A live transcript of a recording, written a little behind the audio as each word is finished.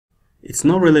it's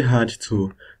not really hard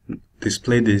to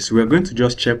display this. We are going to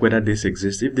just check whether this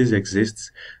exists. If this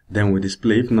exists, then we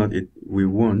display. If not, we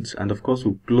won't. And of course,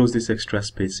 we'll close these extra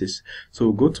spaces. So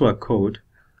we'll go to our code,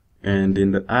 and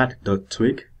in the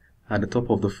add.twig at the top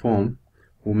of the form,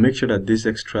 we'll make sure that these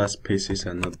extra spaces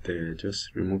are not there.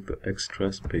 Just remove the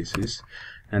extra spaces,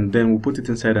 and then we'll put it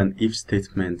inside an if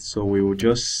statement. So we will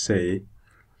just say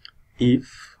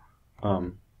if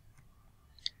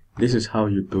this is how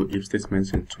you do if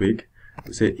statements in Twig.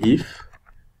 We say if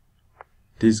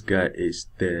this guy is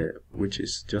there, which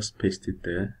is just pasted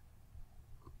there.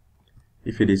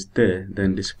 If it is there,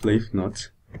 then display. If not,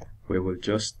 we will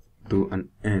just do an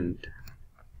end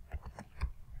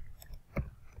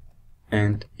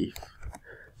if.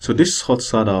 So this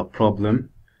sorts out our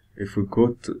problem. If we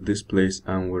go to this place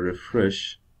and we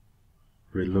refresh,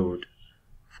 reload,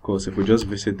 of course, if we just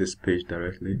visit this page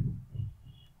directly,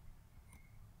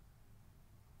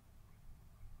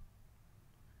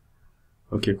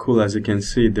 okay, cool. As you can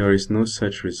see, there is no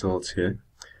search results here.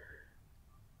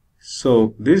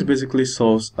 So this basically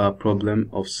solves our problem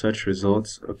of search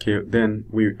results. Okay, then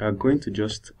we are going to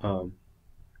just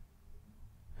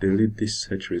delete these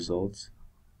search results.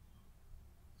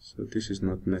 So this is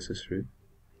not necessary,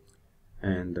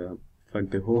 and in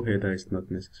fact the whole header is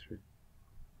not necessary.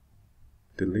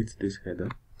 Delete this header.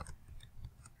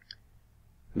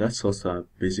 That solves our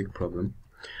basic problem.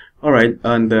 Alright,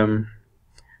 and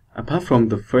apart from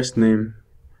the first name,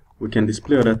 we can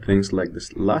display other things like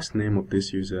this last name of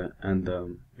this user and a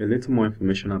little more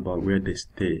information about where they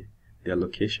stay, their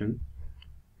location.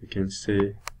 We can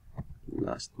say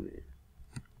last name.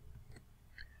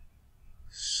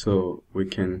 So we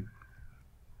can,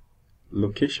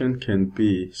 location can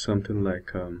be something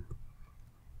like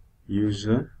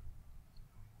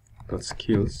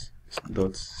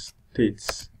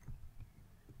user.skills.states,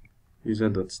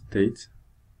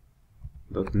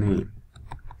 user.state.name.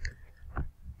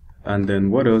 And then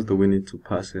what else do we need to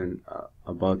pass in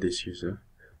about this user?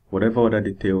 Whatever other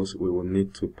details we will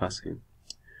need to pass in.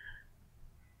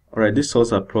 Alright, this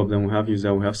solves our problem. We have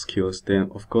user, we have skills. Then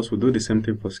of course we'll do the same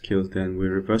thing for skills. Then we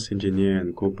reverse engineer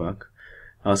and go back.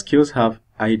 Our skills have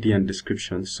ID and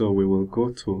description, so we will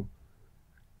go to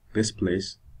this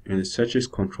place in the searches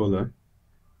controller,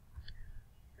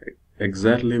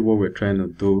 exactly what we're trying to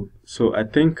do. So I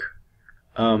think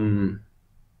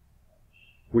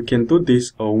we can do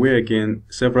this or where again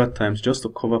several times just to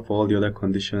cover for all the other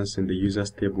conditions in the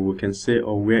users table. We can say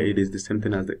or where it is the same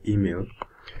thing as the email,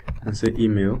 and say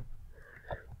email,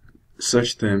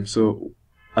 search term. So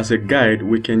as a guide,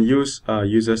 we can use our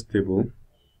users table.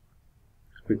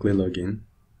 Quickly log in.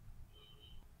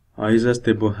 Our users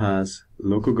table has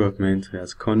local government,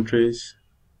 has countries,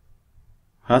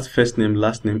 has first name,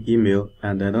 last name, email,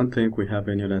 and I don't think we have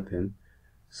any other thing.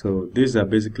 So these are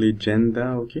basically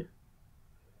gender. Okay,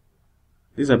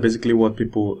 these are basically what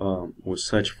people will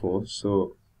search for.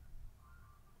 So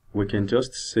we can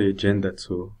just say gender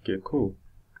too. Okay, cool.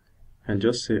 And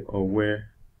just say or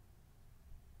where.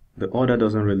 The order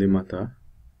doesn't really matter.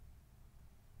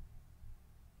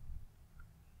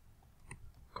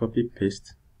 Copy,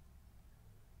 paste.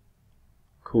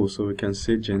 Cool, so we can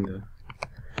say gender,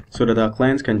 so that our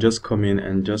clients can just come in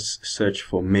and just search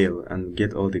for male and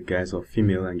get all the guys, or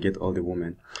female and get all the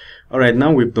women. Alright,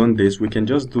 now we've done this, we can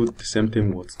just do the same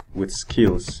thing with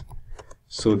skills.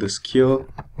 So the skill,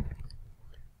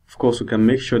 of course, we can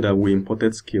make sure that we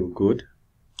imported skill good.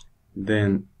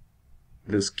 Then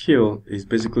the skill is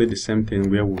basically the same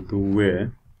thing, where we'll do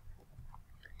where,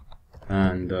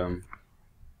 and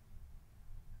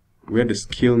where the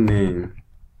skill name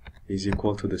is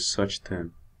equal to the search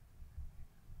term.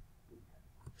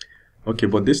 Okay,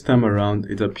 but this time around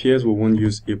it appears we won't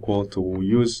use equal to, we'll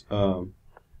use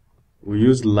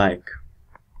like,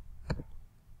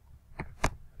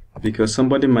 because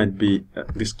somebody might be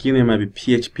the skill name might be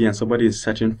PHP and somebody is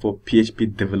searching for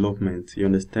PHP development, you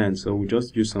understand? So we'll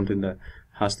just use something that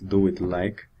has to do with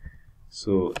like.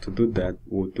 So to do that,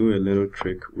 we'll do a little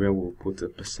trick where we'll put a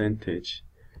percentage.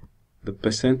 The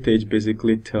percentage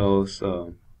basically tells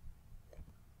your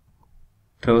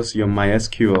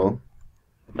MySQL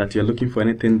that you're looking for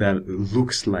anything that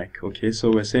looks like. Okay, so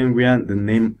we're saying where the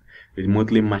name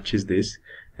remotely matches this,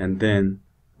 and then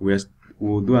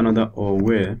we'll do another or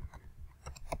where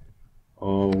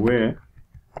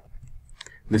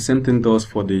the same thing does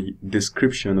for the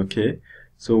description. Okay,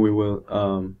 so we will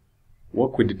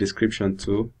work with the description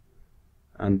too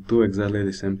and do exactly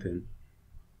the same thing.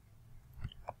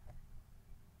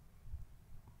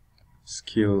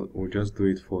 Skill, we'll just do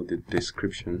it for the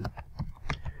description.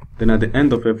 Then at the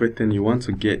end of everything you want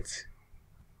to get,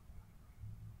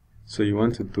 so you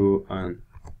want to do an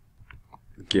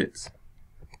get.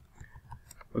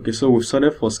 Okay, so we've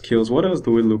sorted for skills. What else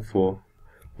do we look for?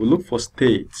 We look for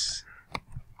states.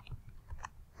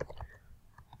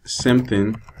 Same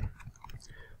thing.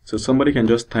 So somebody can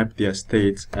just type their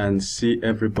state and see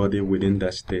everybody within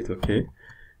that state, okay?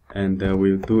 And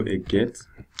we'll do a get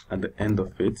at the end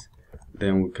of it.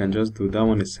 Then we can just do, that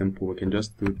one is simple. We can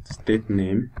just do state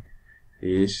name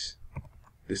is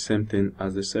the same thing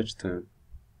as the search term.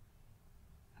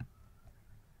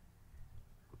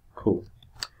 Cool.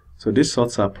 So this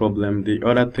sorts our problem. The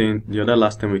other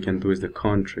last thing we can do is the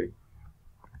country.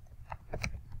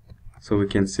 So we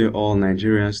can see all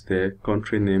Nigerians there.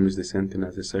 Country name is the same thing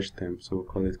as the search term, so we'll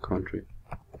call it country.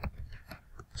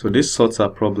 So this sorts our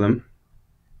problem.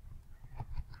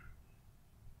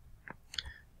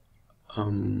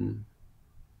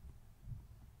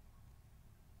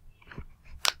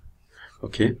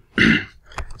 Okay.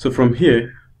 So from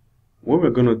here, what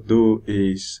we're gonna do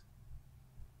is,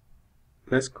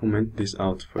 let's comment this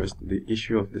out first, the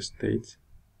issue of the state.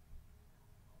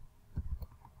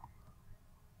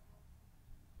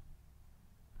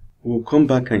 We'll come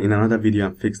back in another video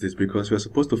and fix this, because we're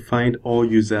supposed to find all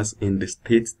users in the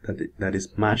state that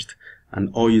is matched and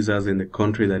all users in the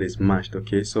country that is matched.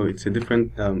 Okay, so it's a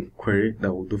different query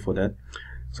that we'll do for that.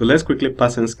 So let's quickly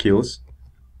pass in skills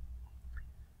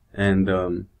and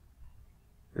the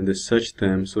search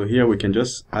term. So here we can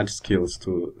just add skills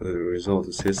to the result.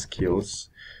 It says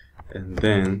skills, and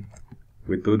then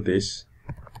we do this,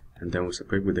 and then we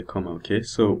separate with the comma. Okay,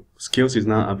 so skills is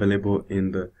now available in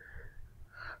the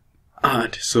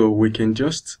add, so we can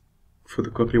just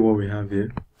photocopy what we have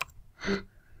here.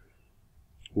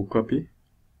 We'll copy,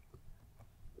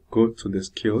 go to the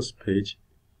skills page.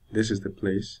 This is the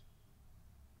place.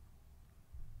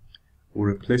 We'll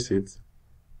replace it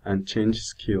and change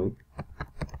skill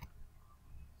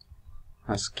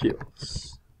as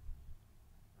skills,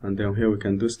 and then here we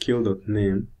can do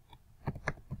skill.name,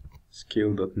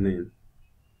 skill.name.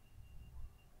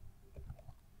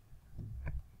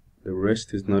 The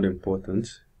rest is not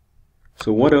important.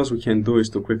 So what else we can do is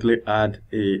to quickly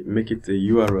make it a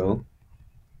URL.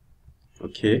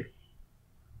 Okay,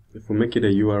 if we make it a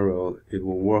URL, it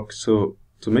will work. So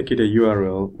to make it a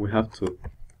URL, we have to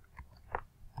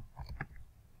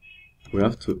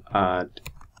add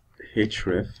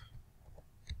href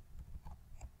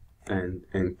and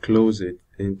enclose it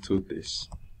into this.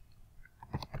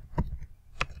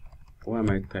 Why am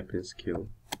I typing skill?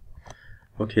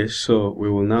 Okay, so we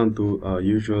will now do our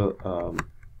usual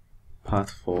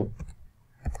path for.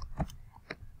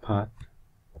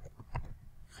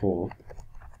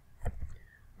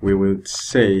 We will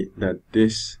say that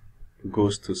this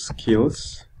goes to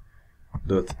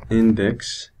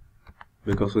skills.index,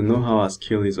 because we know how our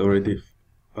skill is already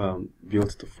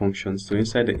built to function. So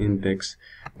inside the index,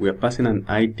 we are passing an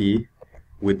ID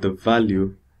with the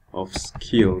value of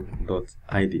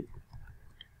skill.id.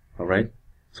 Alright,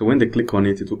 so when they click on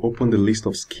it, it will open the list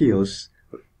of skills.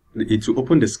 It will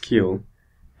open the skill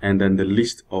and then the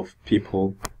list of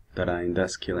people that are in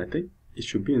that skill. I think it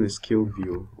should be in the skill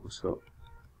view also.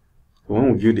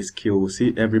 When we view the skill, we'll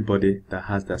see everybody that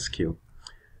has that skill.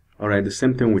 Alright, the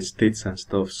same thing with states and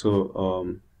stuff.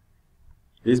 So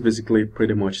this basically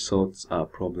pretty much solves our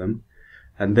problem.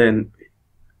 And then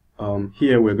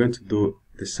here we're going to do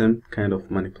the same kind of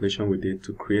manipulation we did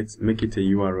to make it a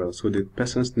URL. So the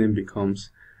person's name becomes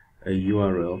a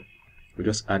URL. We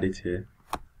just add it here,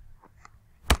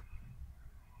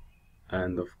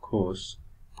 and of course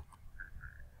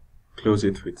close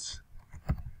it with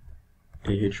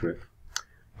ahref.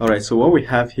 Alright, so what we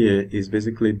have here is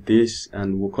basically this,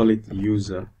 and we'll call it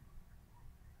users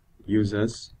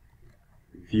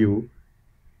view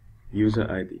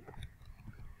user ID.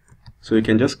 So you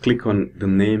can just click on the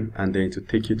name and then it will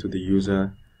take you to the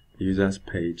user's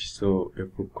page. So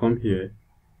if we come here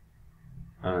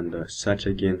and search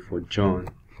again for John,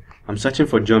 I'm searching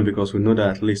for John because we know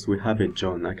that at least we have a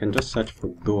John. I can just search for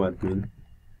doadmin,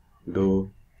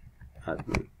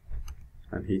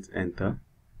 and hit enter.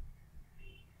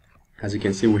 As you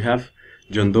can see, we have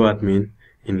John Doadmin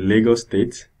in Lagos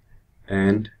State,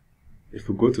 and if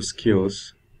we go to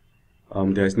skills,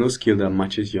 there is no skill that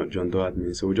matches John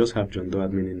Doadmin, so we just have John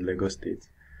Doadmin in Lagos State.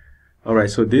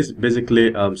 Alright, so this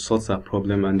basically solves our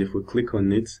problem, and if we click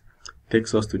on it,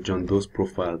 takes us to John Doe's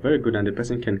profile. Very good, and the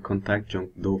person can contact John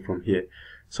Doe from here.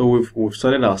 So we've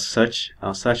started our search.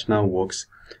 Our search now works.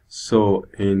 So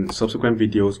in subsequent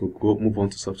videos, we'll move on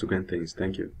to subsequent things.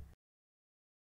 Thank you.